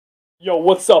Yo,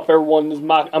 what's up, everyone? This is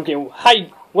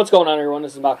Hi, what's going on, everyone?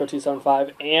 This is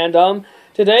Mako275, and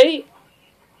today,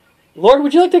 Lord,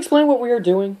 would you like to explain what we are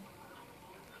doing?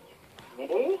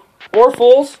 Me? Or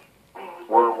fools?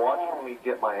 We're watching me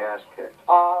get my ass kicked.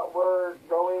 We're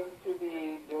going to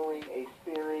be doing a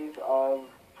series of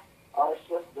us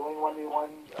just doing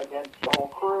 1v1s against the whole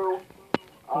crew.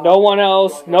 No one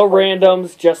else, no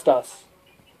randoms, just us.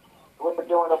 We're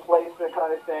doing a placement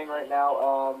kind of thing right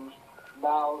now.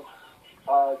 Mal's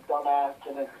dumbass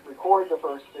didn't record the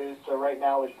first two, so right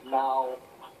now it's Mal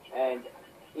and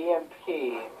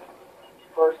EMP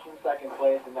first and second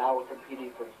place, and now we're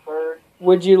competing for third.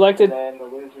 Would you like to... And then the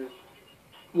losers...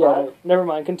 Yeah, never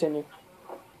mind, continue.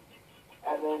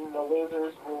 And then the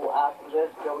losers will, after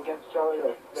this, go against each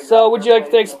other. So, would you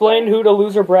like to explain who the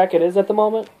loser bracket is at the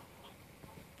moment?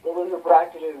 The loser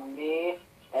bracket is me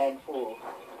and Fools.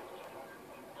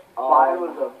 Mine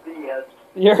was a BS.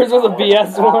 Yours was a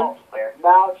BS one?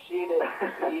 Mal cheated.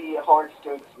 He hard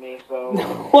scoped me, so...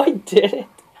 No, I didn't.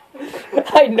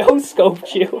 I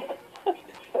no-scoped you.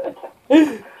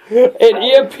 In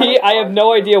EMP, I have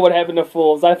no idea what happened to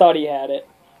Fools. I thought he had it.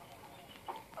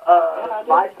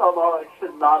 My tomahawk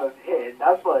should not have hit.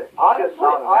 That's what Honestly, should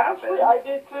not have happened. I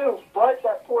did too. But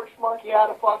that porch monkey had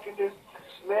to fucking just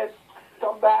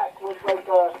come back with like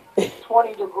a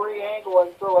 20-degree angle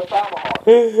and throw a tomahawk.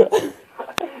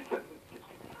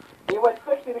 He went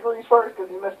 60 degrees first because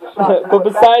he missed the shot. But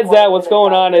besides that, what's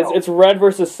going on is it's Red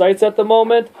versus Sights at the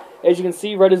moment. As you can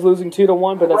see, Red is losing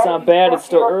 2-1, but that's not bad. It's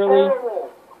still early.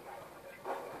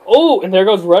 Oh, and there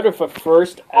goes Red with a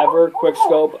first ever quick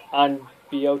scope on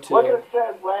BO2. Look at it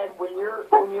says, Red, when you're in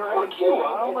a game,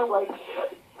 it's like,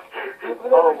 even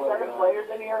though there's 7 players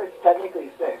in here, it's technically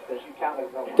 6, because you count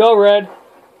as no one. Go, Red.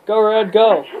 Go, Red,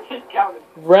 go.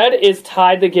 Red is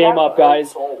tied the game up,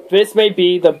 guys. This may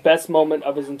be the best moment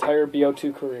of his entire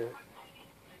BO2 career.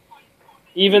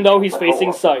 Even though he's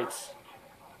facing Sights.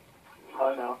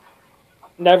 Oh, no.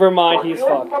 Never mind, he's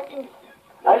fucked.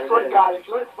 I swear to God, if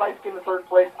you let Sights get in the third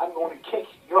place, I'm going to kick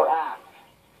your ass.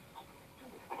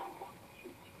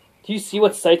 Do you see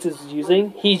what Sights is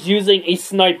using? He's using a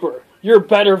sniper. You're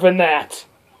better than that.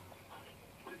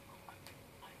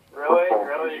 Really?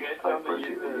 Really? You guys tell me you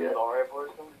use a star rifle or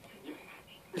something?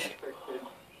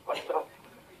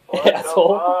 What the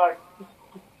Asshole. fuck?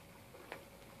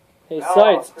 Hey, No,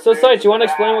 Sights. So, Sights, you want to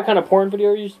bad. explain what kind of porn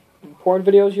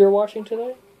videos you're watching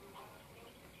today?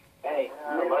 Hey,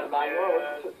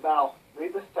 Mal,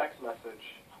 read this text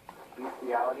message.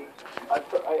 Bestiality.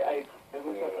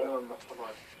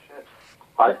 Shit.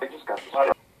 I just got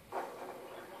this.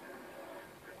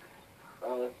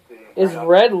 Let's see. Is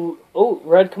Red... Oh,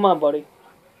 Red, come on, buddy.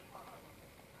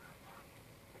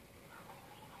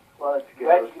 Let's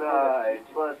go sides,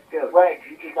 let's go. Red,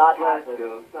 you do not have Let's this.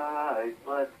 go sides,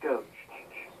 let's go.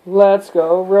 Let's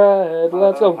go, Red.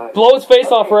 Let's go. Blow his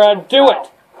face off, Red. Do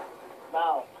it.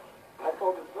 Mal, I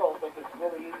told this girl that it's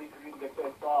really easy for you to get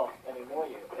pissed off and annoy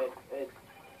you. It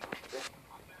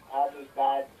has this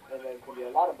bad, and there can be a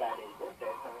lot of bad days this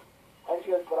day. And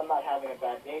she goes, but I'm not having a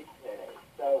bad day today.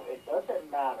 So it doesn't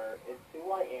matter. It's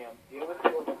who I am. Deal with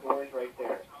it, the door is right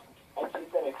there. And she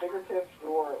said a figurative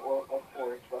door, or of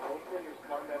course, but hopefully you're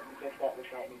smart enough to get that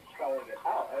without me spelling it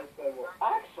out. I said, well,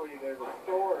 actually, there's a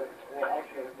door. Well,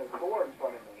 actually, there's a door in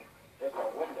front of me. There's a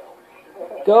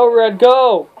window. Go, Red,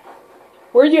 go.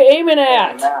 Where are you aiming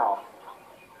at? Mal.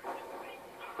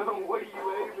 What are you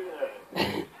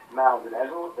aiming at? Mal,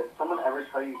 did someone ever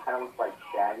tell you you kind of look like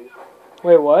Shaggy?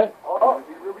 Wait, what? Oh, Is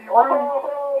he really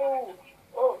oh,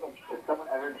 oh, Did someone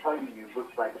ever tell you you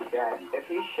look like Shaggy? if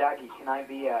he's Shaggy, can I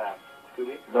be,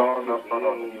 Scooby? No,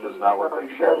 he does not look like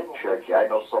Shaggy. I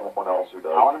know someone else who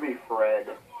does. I want to be Fred.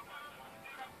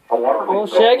 I want to be Well,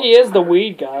 Shaggy is the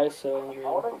weed guy, so... I mean. I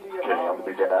want to be Jenny, I'm the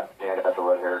big guy. Yeah, I got the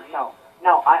red hair. No,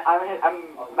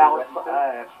 I'm Mal's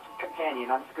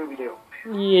companion. I'm Scooby-Doo.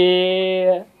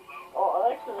 Yeah.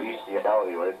 Oh, actually...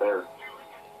 Bestiality right there.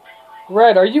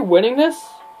 Red, are you winning this?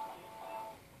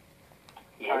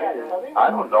 I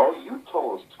don't know. You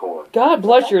told us score. God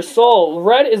bless your soul.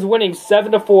 Red is winning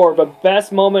 7-4, the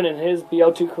best moment in his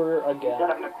BO2 career again.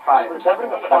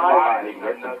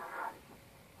 7-5.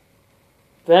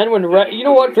 Then when Red... You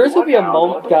know what? There's going to be a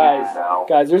moment...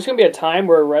 Guys, there's going to be a time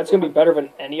where Red's going to be better than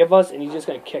any of us, and he's just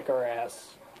going to kick our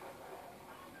ass.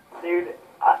 Dude,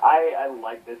 I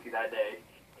like to see that day.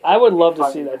 I would love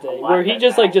to see that day, where he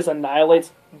just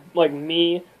annihilates, like,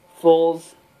 me,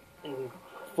 Fools,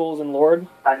 and Lord.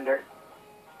 Thunder.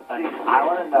 I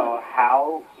want to know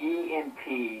how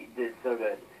EMP did so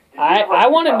good. I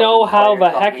want to know how the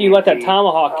heck you let that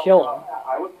tomahawk kill him.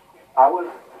 I was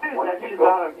Once That you should go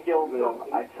not have killed him.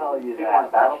 I tell you to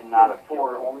that. That should not have killed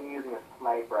for him. only using a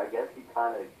sniper, I guess you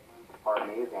kind of are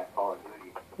amazing at Call of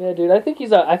Duty. Yeah, dude, I think he's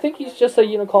just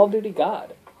a Call of Duty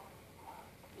god.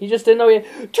 He just didn't know he had,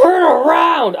 turn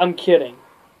around! I'm kidding.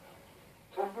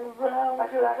 That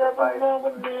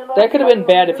could have been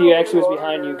bad if he actually was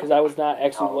behind you, because I was not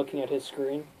actually looking at his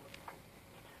screen.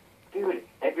 Dude,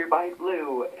 if you're by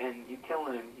blue and you kill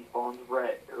him, he spawns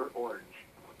red or orange.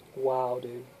 Wow,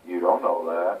 dude. You don't know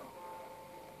that.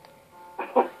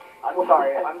 I'm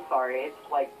sorry. It's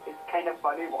kind of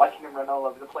funny watching him run all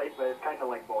over the place, but it's kind of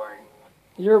like boring.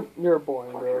 You're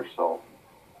boring, Fuck bro. yourself.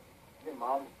 Your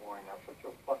mom's boring. Now shut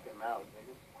your fucking mouth,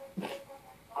 nigga.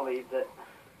 Believes it.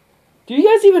 Do you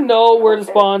guys even know where the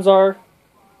spawns are?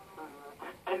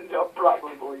 And no,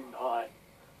 probably not.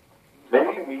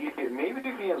 Maybe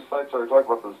DB and Sites already talked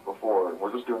about this before.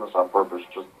 We're just doing this on purpose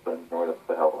just to annoy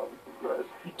the hell out of you guys.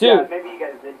 Dude. Yeah, maybe you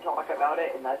guys did talk about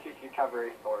it, and that's just your cover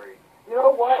story. You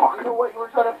know what? You were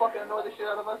trying to fucking annoy the shit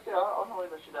out of us? Yeah, I'll annoy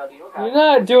the shit out of you. Okay. You're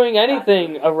not doing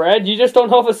anything, Red. You just don't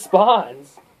know if it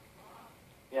spawns.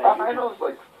 Yeah, I know there's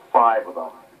like 5 of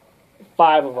them.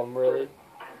 5 of them, really.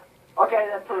 Okay,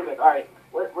 then prove it. Alright,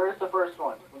 where's the first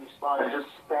one? When you spawn I it? just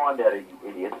spawned at it, you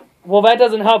idiot. Well, that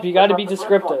doesn't help. You got to be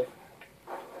descriptive.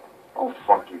 Oh,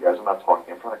 fuck you guys. I'm not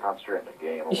talking. I'm trying to concentrate on the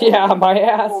game. Yeah, my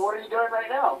ass. Well, what are you doing right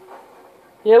now?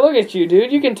 Yeah, look at you,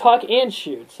 dude. You can talk and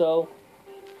shoot, so...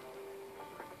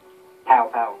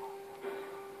 Ow.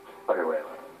 Okay, wait a minute.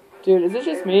 Dude, is it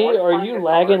just me, or are you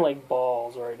lagging like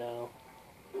balls right now?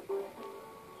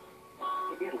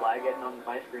 He's lagging on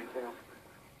my screen, too.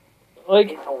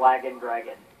 Like, It's a lagging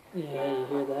dragon. yeah, you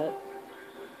hear that?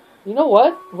 You know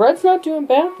what? Red's not doing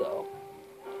bad, though.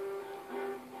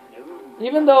 No.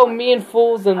 Even though me and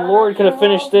Fools and Lord could have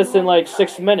finished this in like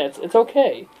 6 minutes, it's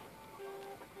okay.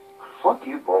 Fuck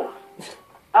you both.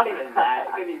 Not even that.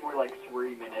 It could be more like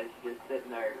 3 minutes just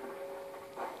sitting there.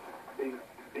 Bing,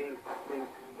 bing, bing,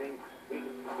 bing, bing.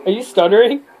 Are you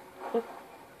stuttering?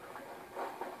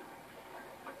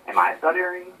 Am I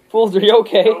stuttering? Fools, are you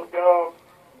okay? Go.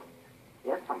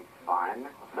 Yes, I'm fine.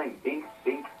 I'm saying bink,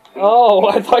 bink, bink. Oh,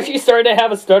 I thought you started to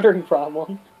have a stuttering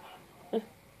problem.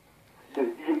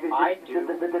 I do.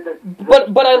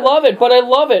 But I love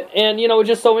it, and you know,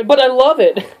 just so, but I love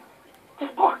it.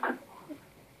 Fuck.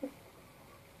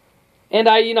 And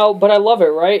but I love it,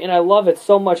 right? And I love it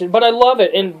so much. But I love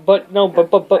it, but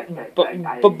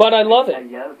I love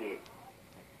it.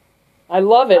 I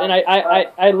love it, and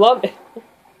I love it.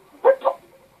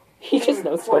 He just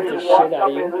no-scoped the shit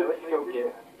out of you.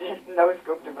 Just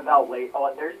no-scoped him without late.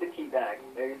 Oh, there's the key bag.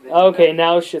 Okay,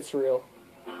 now shit's real.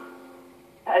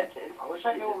 I wish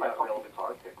I knew where my fucking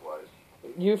guitar pick was.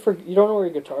 You don't know where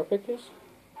your guitar pick is?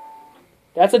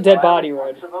 That's a dead body,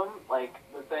 right? Red. Of them, like,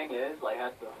 the thing is, I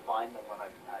have to find them when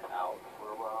I'm out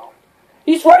for a while.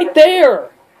 He's right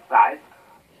there! Size.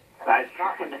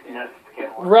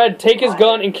 Red, take his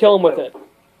gun and kill him with it.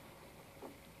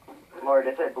 Lord,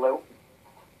 is it blue?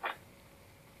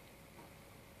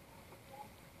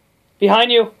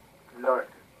 Behind you! Lord.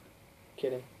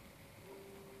 Kidding.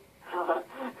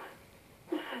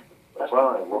 Well, I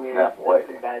look halfway.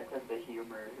 Bad sense of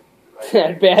humor.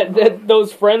 Right Bad.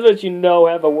 Those friends that you know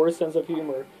have a worse sense of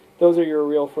humor. Those are your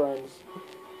real friends.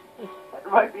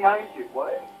 Right behind you.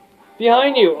 What?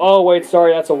 Behind you! Oh, wait,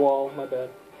 sorry, that's a wall. My bad.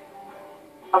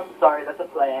 I'm sorry, that's a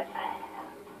plant.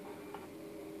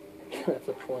 That's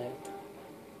a plant.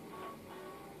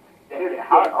 Dude,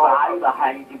 I'm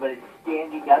behind you, but it's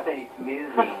standing up and it's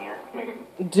moving.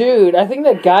 Dude, I think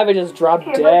that guy that just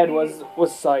dropped dead was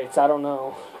Sights. I don't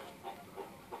know.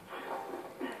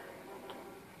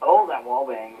 Oh, that wall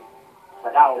bang.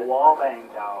 That wall bang,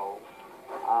 though.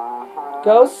 Uh-huh.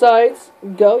 Go, Sights.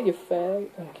 Go, you fag.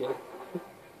 Okay.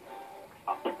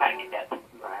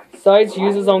 Sights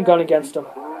used his own gun against him.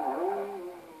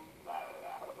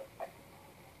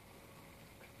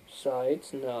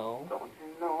 Sights, no.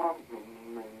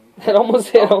 That almost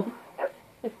hit him.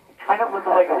 Kind of looks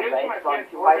like a Using my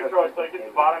PS4 controller so I get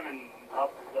the bottom and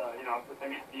up, because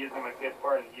I'm used to using my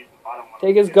PS4 and use the bottom one.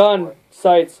 Take his gun,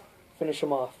 Sights. Finish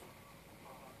him off.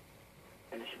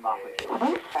 Finish him off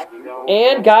with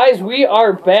And guys, we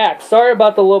are back. Sorry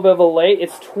about the little bit of a late.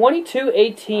 It's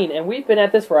 22:18, and we've been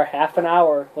at this for a half an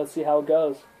hour. Let's see how it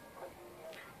goes.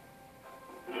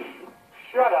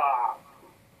 Shut up!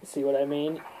 See what I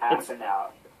mean? half an hour.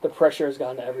 The pressure has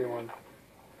gone to everyone.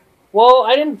 Well,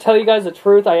 I didn't tell you guys the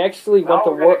truth. I actually went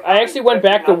to work. I actually went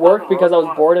back to work because I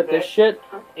was bored at this shit,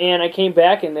 and I came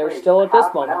back and they were still at this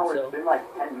moment. So It's been like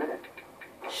 10 minutes.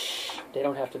 shh, they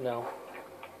don't have to know.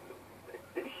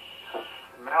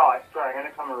 No, I swear, I'm gonna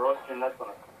come and roast your nuts on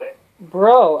a stick.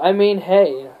 Bro, I mean,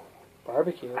 hey,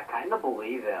 Barbecue. I kind of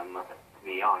believe him, to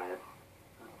be honest.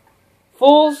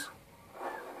 Fools!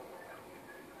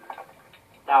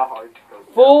 Now hard to go.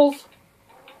 Fools!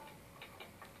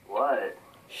 What?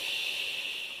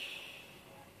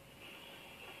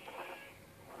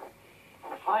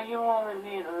 Why you only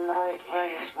need a light when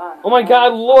it's not? Oh my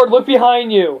god, Lord, look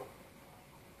behind you!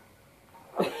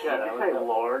 Oh shit, I would say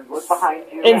Lord. Look behind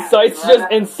you. And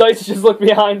Sights just look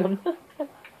behind him.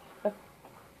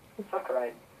 Fuck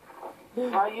right. Why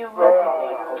you only need a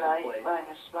light when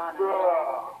it's not?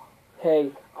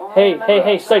 Hey,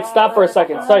 Sights, stop for a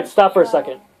second. Sights, stop for a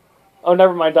second. Oh,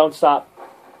 never mind, don't stop.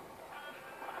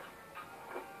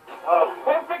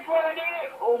 Perfect what I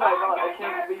needed! Oh my god, I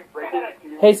can't believe breaking it.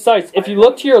 Hey, Sights, if you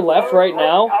look to your left right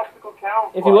now,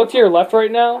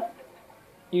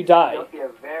 you die. You'll be a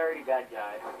very bad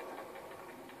guy.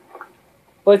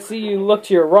 But see, you look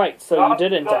to your right, so you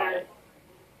didn't die.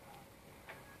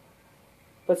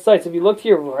 But Sights, if you look to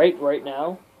your right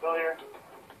now, Still here.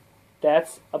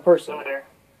 that's a person. Still here.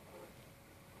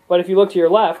 But if you look to your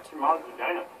left, Your mom's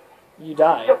vagina. you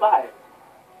die. Goodbye.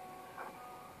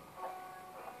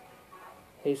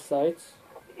 Hey, Sights.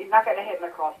 He's not gonna hit him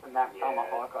across the map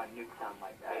tomahawk on Nuketown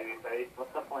like that. Baby face.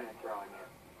 What's the point of throwing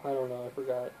it? I don't know, I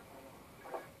forgot.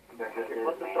 Let's just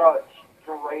throw it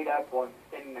straight up one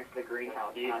standing next to the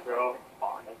greenhouse. Deep, Not bro.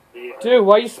 spawn. Dude,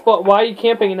 why are you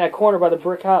camping in that corner by the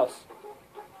brick house?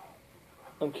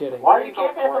 I'm kidding. Why are you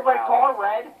camping in the red car,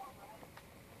 Red?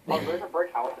 Oh, there's a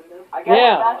brick house in this? I guess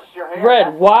Yeah, that's your hair.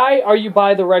 Red, why are you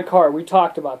by the red car? We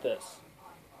talked about this.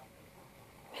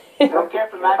 You don't care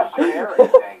if it matches your hair or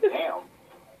anything. Damn.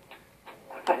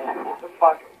 Get the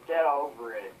fuck, get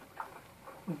over it.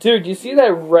 Dude, you see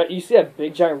that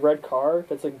big giant red car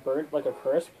that's like burnt like a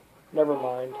crisp? Never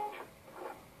mind.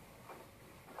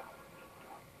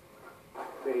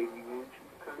 Baby,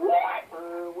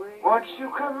 won't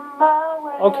you come my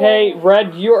way? Okay,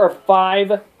 Red, you are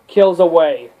 5 kills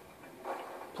away.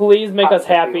 Please make us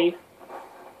happy.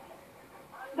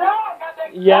 No, I got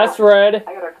that. Yes, Red.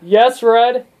 Yes,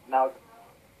 Red. No.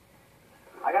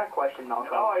 I got a question, Malcolm.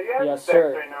 Oh, you have Yes, sex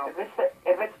sir. right now.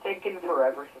 If it's taking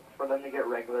forever for them to get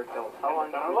regular kills, how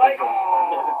long does it Like, take?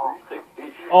 oh.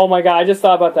 360. Oh my god, I just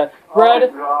thought about that. Oh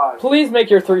Red, my God. please make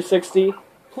your 360.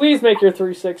 Please make your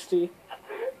 360.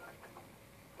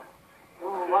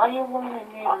 Why you wanna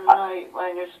need a light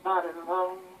when you're not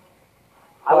alone?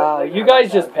 Wow, you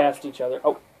guys just passed each other.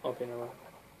 Oh, okay, never mind.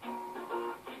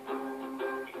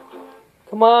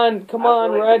 Come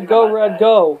on, Red, go, Red,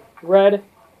 go. Red,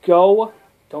 go.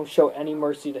 Don't show any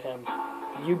mercy to him.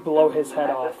 You blow his head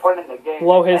off.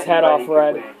 Blow his head off,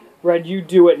 Red. Red, you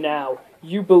do it now.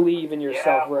 You believe in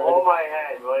yourself, Yeah, Red. blow my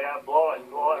head. Well, yeah, blow it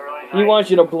really nice. He wants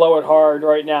you to blow it hard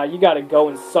right now. You gotta go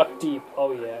and suck deep.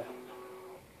 Oh, yeah.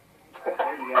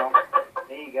 There you go.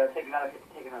 There you go. Take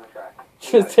another try.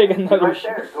 Just take another Right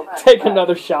there. Go back. take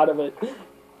another shot of it.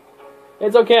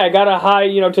 It's okay. I got a high,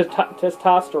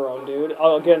 testosterone, dude.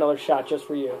 I'll get another shot just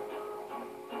for you.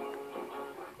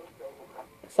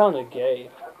 It sounded gay.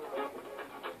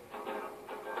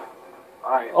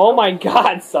 Alright. Oh my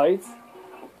God, Sights.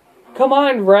 Come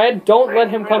on, Red. Don't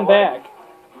let him come back.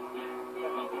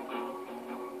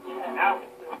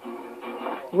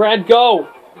 Red, go.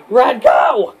 Red,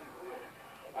 go.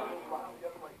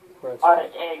 Red's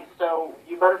Alright, hey, so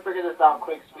you better figure this out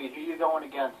quick, Speed. Who you going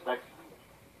against next?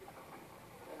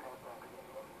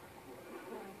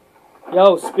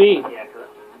 Yo, Speed. Yeah,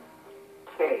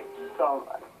 okay,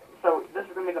 so this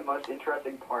is going to be the most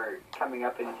interesting part coming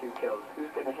up in 2 kills.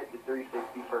 Who's going to hit the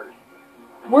 360 first?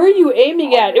 Where are you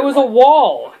aiming at? It was a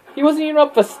wall. He wasn't even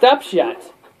up the steps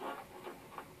yet.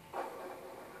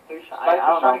 He's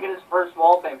trying to get his first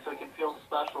wall bang so he can feel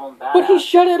special and badass. But he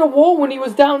shot at a wall when he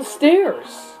was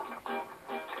downstairs.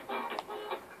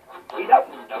 He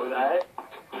doesn't know that.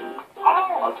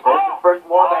 Let's go for the first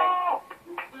wall bang.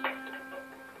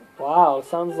 Wow,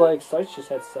 sounds like Sights just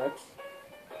had sex.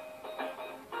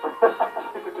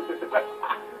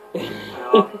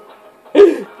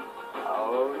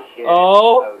 Oh shit.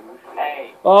 Oh.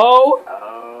 Hey. Oh.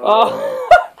 Oh. Oh.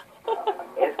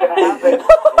 It's gonna happen.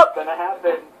 It's gonna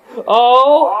happen. Oh.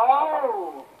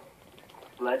 Oh.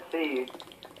 Let's see.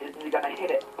 Is he gonna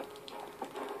hit it?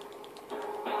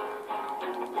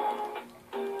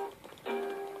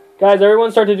 Guys,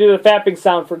 everyone start to do the fapping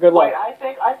sound for good luck. Wait, I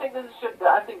think this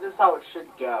is how it should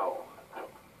go.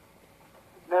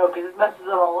 No, because it messes it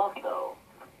all up though.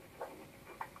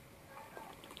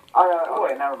 Oh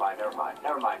wait, never mind,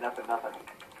 nothing.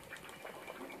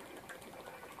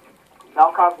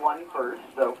 Malcolm won first,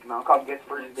 so Malcolm gets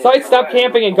first. Sights, stop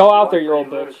camping and go out there, you old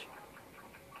bitch.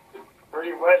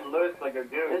 pretty wet and loose like a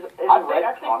goose.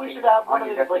 I think we should have one of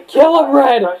these, like... Kill him,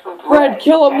 Red! Red,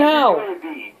 kill him now!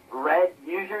 UAV. Red,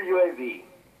 use your UAV.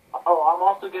 Oh, I'm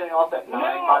also getting off at 9,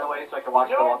 by the way, so I can watch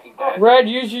The Walking Dead. Red,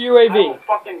 use your I will UAV.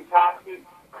 fucking toss you.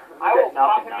 I will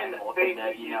pop him in the face Dead,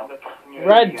 if you you know. use the fucking UAV.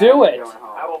 Red, do it!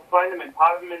 I will find him and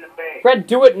pop him in the face. Red,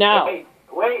 do it now!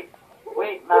 Wait,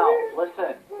 Mal,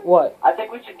 listen. What? I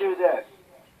think we should do this.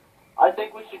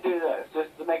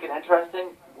 Just to make it interesting,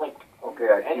 like, Okay,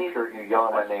 I keep hearing you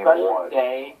yelling my name a special lot.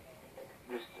 day,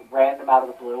 just random out of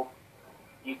the blue.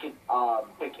 You can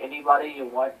pick anybody you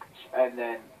want, and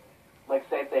then, like,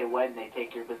 say if they win, they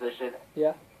take your position.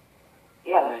 Yeah.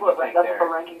 Yeah, that's what the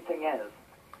ranking thing is.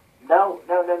 No.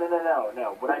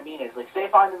 What I mean is, like, say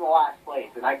if I'm in the last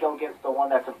place, and I go against the one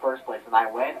that's in first place, and I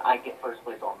win, I get first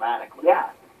place automatically.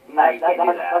 Yeah.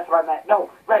 That's what I meant.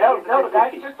 No,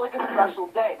 that's just like a special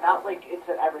day, not like it's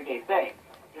an everyday thing.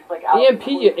 Just like EMP,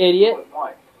 you idiot.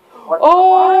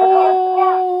 Oh!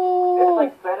 It's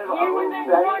like He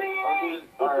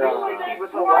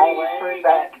was the turn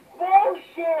back.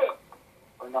 Bullshit!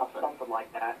 Or nothing. Something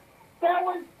like that. That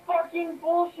was fucking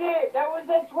bullshit! That was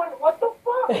that 20. What the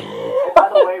fuck? And by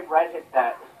the way, Red hit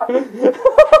that.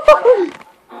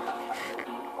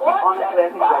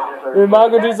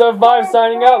 Mago275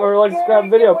 signing out. Or like subscribe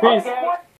video. Peace.